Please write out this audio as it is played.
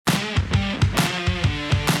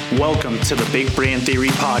Welcome to the Big Brand Theory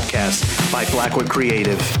Podcast by Blackwood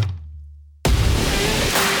Creative.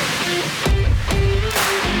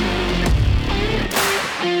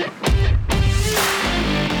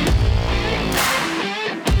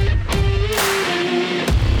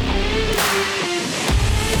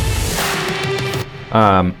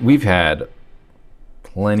 We've had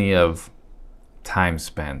plenty of time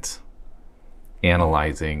spent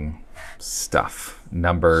analyzing stuff,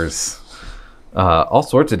 numbers, all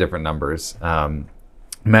sorts of different numbers,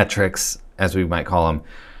 metrics, as we might call them.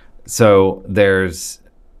 So there's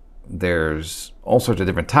all sorts of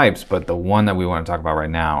different types, but the one that we want to talk about right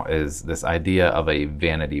now is this idea of a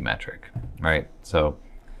vanity metric, right? So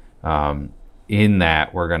in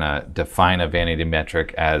that, we're going to define a vanity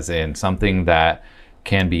metric as in something that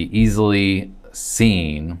can be easily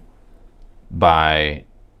seen by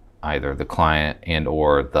either the client and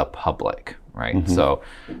or the public, right? Mm-hmm. So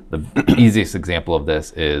the easiest example of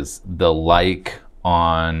this is the like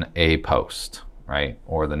on a post, right?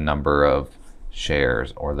 Or the number of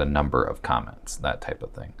shares or the number of comments, that type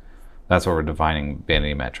of thing. That's what we're defining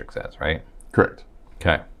vanity metrics as, right? Correct.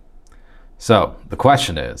 Okay. So the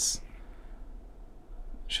question is,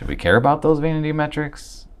 should we care about those vanity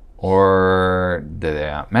metrics? Or do they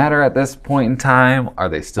not matter at this point in time? Are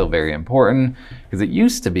they still very important? Because it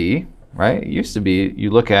used to be, right? It used to be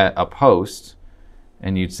you look at a post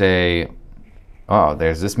and you'd say, oh,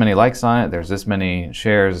 there's this many likes on it, there's this many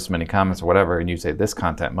shares, this many comments or whatever, and you say this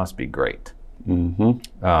content must be great.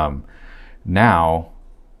 Mm-hmm. Now,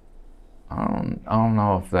 I don't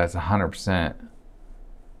know if that's 100%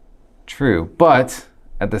 true, but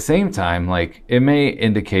at the same time, like, it may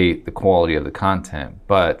indicate the quality of the content,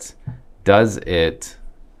 but does it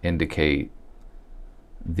indicate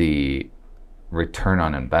the return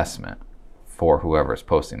on investment for whoever's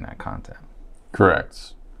posting that content?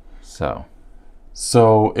 Correct.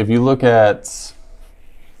 So if you look at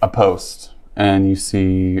a post and you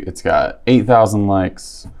see it's got 8,000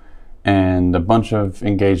 likes and a bunch of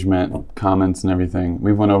engagement, comments and everything,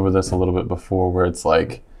 we went over this a little bit before where it's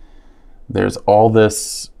like, there's all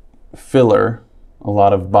this filler, a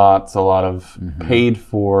lot of bots, a lot of paid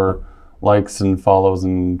for likes and follows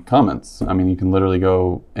and comments. I mean, you can literally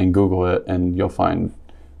go and Google it and you'll find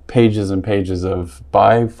pages and pages of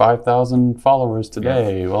buy 5,000 followers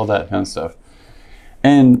today, all that kind of stuff.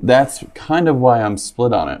 And that's kind of why I'm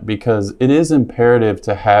split on it, because it is imperative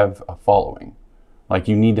to have a following. Like,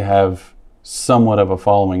 you need to have somewhat of a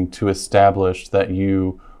following to establish that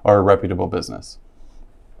you are a reputable business.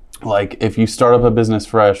 Like, if you start up a business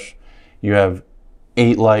fresh, you have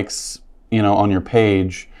 8 likes, on your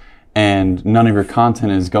page, and none of your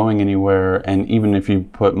content is going anywhere, and even if you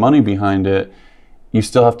put money behind it, you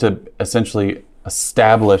still have to essentially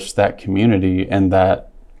establish that community and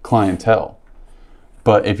that clientele.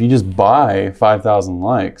 But if you just buy 5,000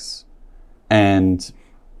 likes and,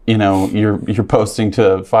 you're posting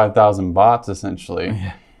to 5,000 bots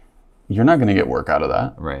essentially, you're not going to get work out of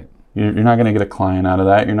that. Right. You're not going to get a client out of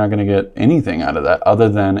that. You're not going to get anything out of that other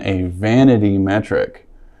than a vanity metric,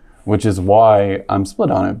 which is why I'm split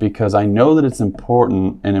on it, because I know that it's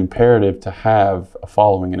important and imperative to have a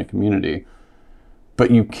following in a community,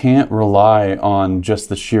 but you can't rely on just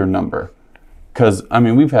the sheer number. Because,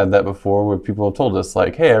 we've had that before where people have told us,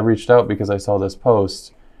 like, hey, I reached out because I saw this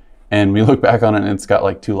post, and we look back on it and it's got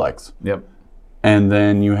like 2 likes. Yep. And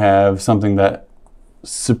then you have something that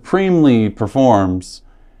supremely performs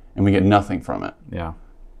and we get nothing from it. Yeah.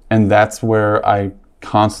 And that's where I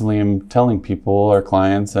constantly am telling people, our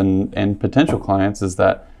clients and potential clients, is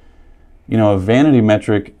that, a vanity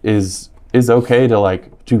metric is okay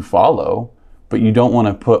to follow, but you don't want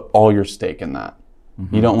to put all your stake in that.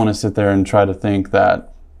 Mm-hmm. You don't want to sit there and try to think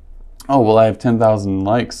that, oh, well, I have 10,000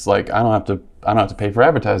 likes. Like, I don't have to pay for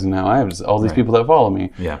advertising now. I have just all these people that follow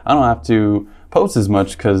me. Yeah. I don't have to post as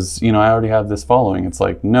much because, I already have this following. It's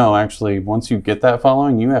like, no, actually, once you get that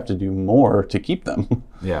following, you have to do more to keep them.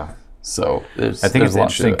 Yeah. So I think it's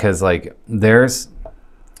interesting because there's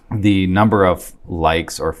the number of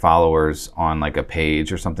likes or followers on like a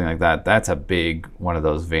page or something like that. That's a big one of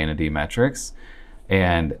those vanity metrics.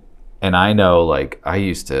 And I know, I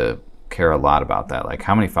used to care a lot about that. Like,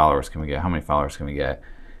 how many followers can we get? How many followers can we get?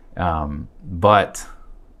 But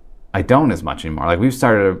I don't as much anymore. Like, we've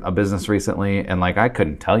started a business recently, and I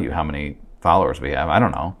couldn't tell you how many followers we have. I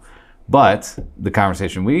don't know. But the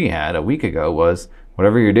conversation we had a week ago was,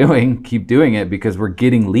 whatever you're doing, keep doing it, because we're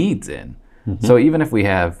getting leads in. Mm-hmm. So even if we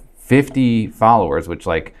have 50 followers, which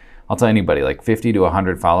I'll tell anybody, 50 to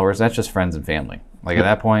 100 followers, that's just friends and family. At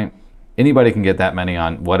that point, anybody can get that many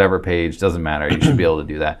on whatever page, doesn't matter. You should be able to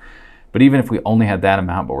do that. But even if we only had that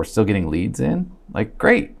amount, but we're still getting leads in,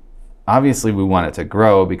 great. obviously we want it to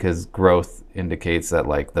grow because growth indicates that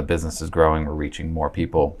like the business is growing, we're reaching more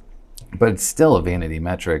people. But it's still a vanity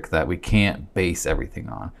metric that we can't base everything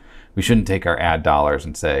on. We shouldn't take our ad dollars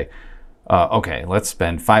and say, okay, let's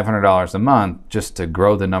spend $500 a month just to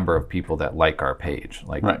grow the number of people that like our page.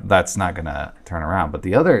 Like Right. that's not going to turn around. But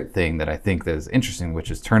the other thing that I think that is interesting,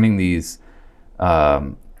 which is turning these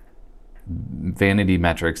vanity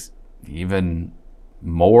metrics even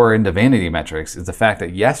more into vanity metrics, is the fact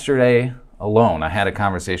that yesterday alone, I had a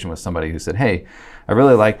conversation with somebody who said, hey, I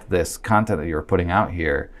really liked this content that you were putting out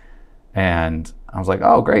here. And I was like,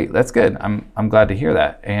 oh, great, that's good. I'm glad to hear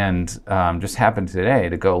that. And just happened today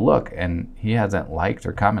to go look, and he hasn't liked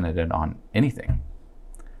or commented on anything.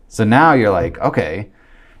 So now you're like, okay,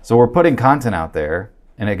 so we're putting content out there,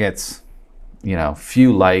 and it gets,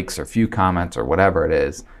 few likes or few comments or whatever it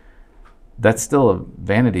is. That's still a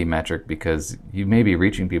vanity metric because you may be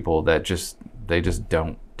reaching people that they just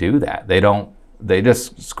don't do that. They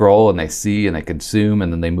just scroll and they see and they consume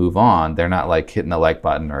and then they move on. They're not like hitting the like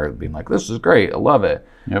button or being like, this is great, I love it.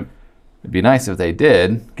 Yep. It'd be nice if they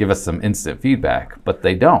did give us some instant feedback, but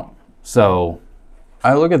they don't. So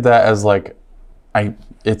I look at that as like,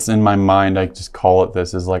 it's in my mind, I just call it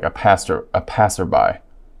this, as like a passerby,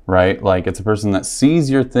 right? Like it's a person that sees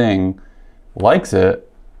your thing, likes it,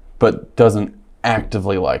 but doesn't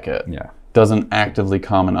actively like it. yeah, Doesn't actively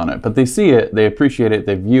comment on it, but they see it, they appreciate it,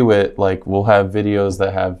 they view it. Like we'll have videos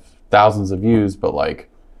that have thousands of views, but like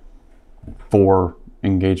 4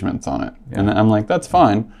 engagements on it. Yeah. And I'm like, that's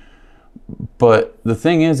fine. But the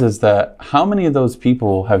thing is that how many of those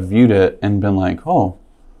people have viewed it and been like, oh,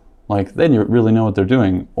 like they didn't really know what they're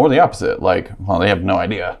doing, or the opposite, like, well, they have no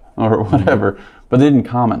idea or whatever, but they didn't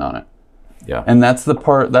comment on it. yeah, And that's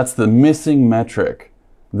the missing metric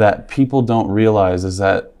that people don't realize, is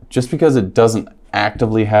that just because it doesn't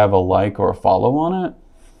actively have a like or a follow on it,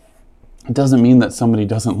 it doesn't mean that somebody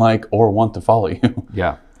doesn't like or want to follow you.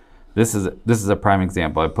 yeah. This is a prime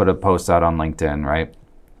example. I put a post out on LinkedIn, right?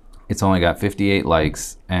 It's only got 58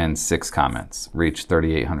 likes and 6 comments, reached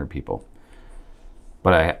 3,800 people.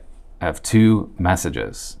 But I have 2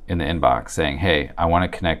 messages in the inbox saying, hey, I want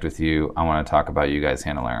to connect with you. I want to talk about you guys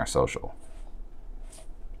handling our social.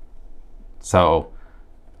 So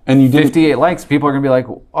And you did 58 likes, people are going to be like,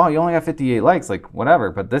 oh, you only got 58 likes, like whatever.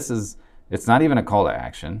 But it's not even a call to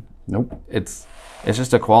action. Nope. It's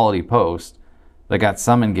just a quality post that got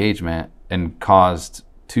some engagement and caused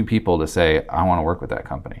 2 people to say, I want to work with that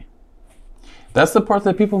company. That's the part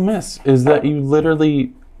that people miss, is that you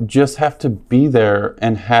literally just have to be there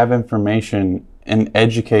and have information and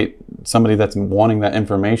educate somebody that's wanting that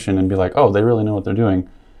information and be like, oh, they really know what they're doing.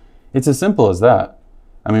 It's as simple as that.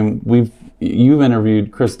 I mean, you've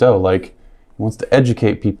interviewed Chris Do, like he wants to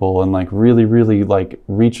educate people and like really, really like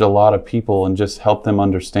reach a lot of people and just help them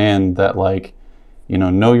understand that, like,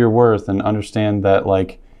 know your worth and understand that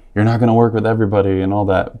like you're not going to work with everybody and all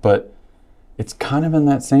that. But it's kind of in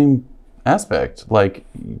that same aspect. Like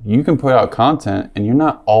you can put out content and you're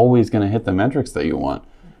not always going to hit the metrics that you want,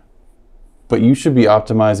 but you should be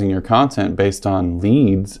optimizing your content based on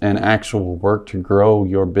leads and actual work to grow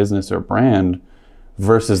your business or brand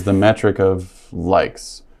versus the metric of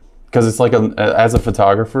likes. Because it's like, as a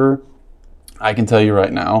photographer, I can tell you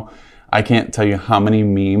right now, I can't tell you how many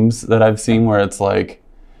memes that I've seen where it's like,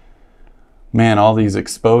 man, all this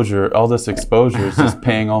exposure is just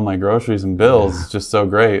paying all my groceries and bills. It's just so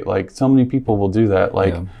great. Like so many people will do that.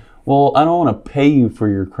 Like, well, I don't want to pay you for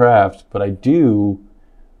your craft, but I do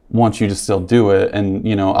want you to still do it, and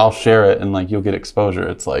I'll share it, and like you'll get exposure.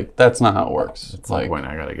 It's like that's not how it works. At some point,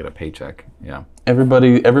 I got to get a paycheck. Yeah.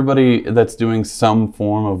 Everybody that's doing some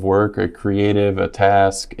form of work, a creative, a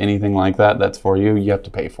task, anything like that, that's for you. You have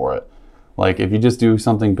to pay for it. Like if you just do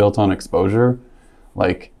something built on exposure,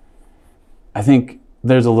 like I think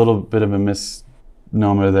there's a little bit of a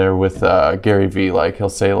misnomer there with Gary Vee. Like he'll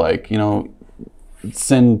say like,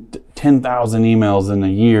 send 10,000 emails in a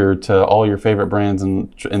year to all your favorite brands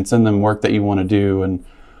and send them work that you want to do and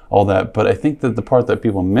all that. But I think that the part that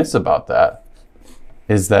people miss about that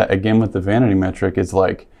is that, again, with the vanity metric, is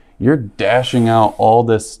like you're dashing out all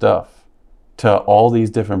this stuff to all these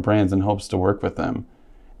different brands in hopes to work with them.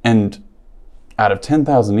 And out of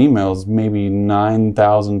 10,000 emails, maybe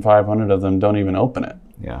 9,500 of them don't even open it.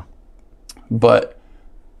 Yeah. But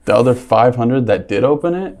the other 500 that did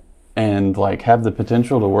open it and like have the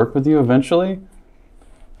potential to work with you eventually,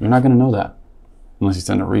 you're not going to know that unless you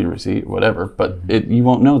send a read receipt, whatever. But you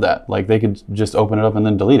won't know that. Like they could just open it up and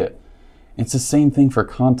then delete it. It's the same thing for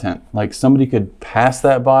content. Like somebody could pass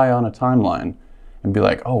that by on a timeline and be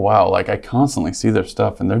like, oh wow, like I constantly see their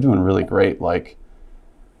stuff and they're doing really great. Like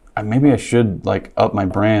maybe I should like up my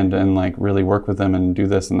brand and like really work with them and do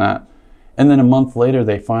this and that. And then a month later,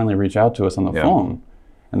 they finally reach out to us on the phone.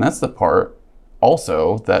 And that's the part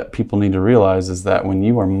also that people need to realize is that when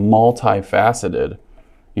you are multifaceted,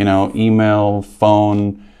 you know, email,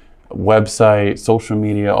 phone, website, social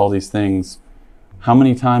media, all these things, how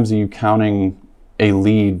many times are you counting a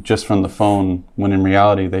lead just from the phone when in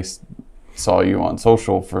reality they saw you on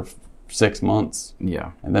social for 6 months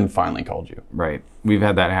Yeah. and then finally called you? Right. We've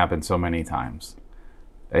had that happen so many times.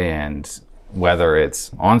 And whether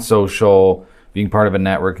it's on social, being part of a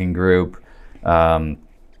networking group,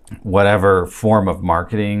 whatever form of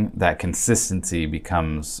marketing, that consistency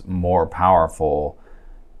becomes more powerful.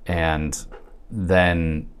 And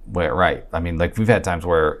then, right. I mean, like we've had times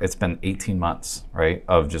where it's been 18 months, right,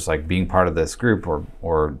 of just like being part of this group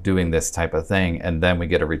or doing this type of thing. And then we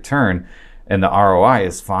get a return and the ROI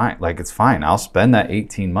is fine. Like it's fine. I'll spend that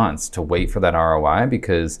 18 months to wait for that ROI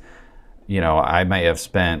because, you know, I may have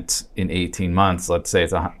spent in 18 months, let's say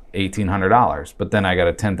it's $1,800, but then I got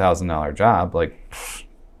a $10,000 job. Like,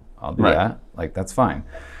 I'll do that. Like, that's fine.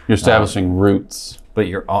 You're establishing roots. But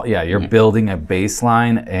you're building a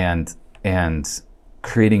baseline and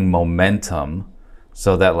creating momentum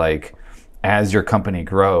so that like as your company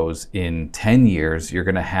grows in 10 years, you're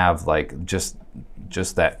going to have like just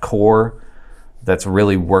that core that's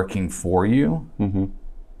really working for you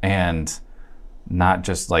and not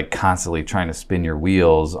just like constantly trying to spin your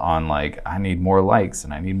wheels on like, I need more likes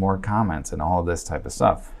and I need more comments and all of this type of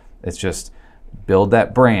stuff. It's just build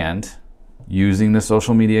that brand using the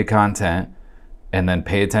social media content and then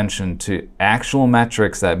pay attention to actual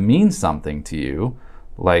metrics that mean something to you,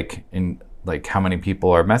 like how many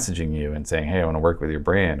people are messaging you and saying, hey, I want to work with your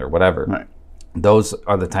brand or whatever. Right. Those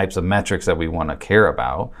are the types of metrics that we want to care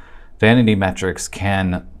about. Vanity metrics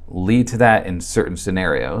can lead to that in certain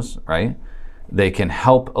scenarios, right? They can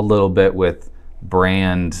help a little bit with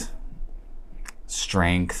brand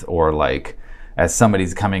strength or like as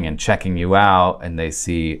somebody's coming and checking you out and they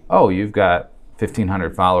see, oh, you've got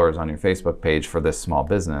 1,500 followers on your Facebook page for this small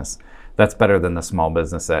business. That's better than the small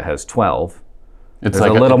business that has 12. It's There's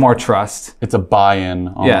like a little more trust. It's a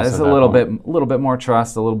buy-in. Yeah, there's a little bit more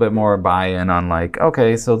trust, a little bit more buy-in on like,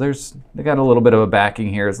 okay, so they got a little bit of a backing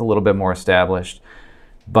here. It's a little bit more established.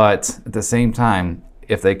 But at the same time,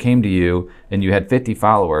 if they came to you and you had 50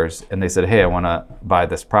 followers and they said, hey, I want to buy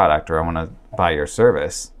this product or I want to buy your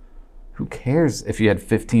service, who cares if you had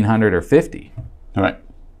 1,500 or 50? Right.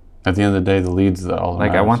 At the end of the day, the lead's all that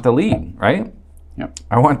Like, matters. I want the lead, right? Yep.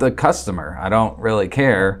 I want the customer. I don't really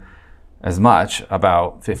care as much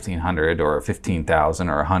about 1,500 or 15,000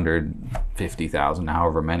 or 150,000,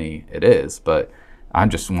 however many it is. But I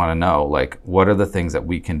just want to know, like, what are the things that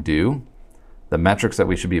we can do, the metrics that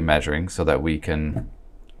we should be measuring so that we can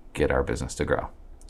get our business to grow.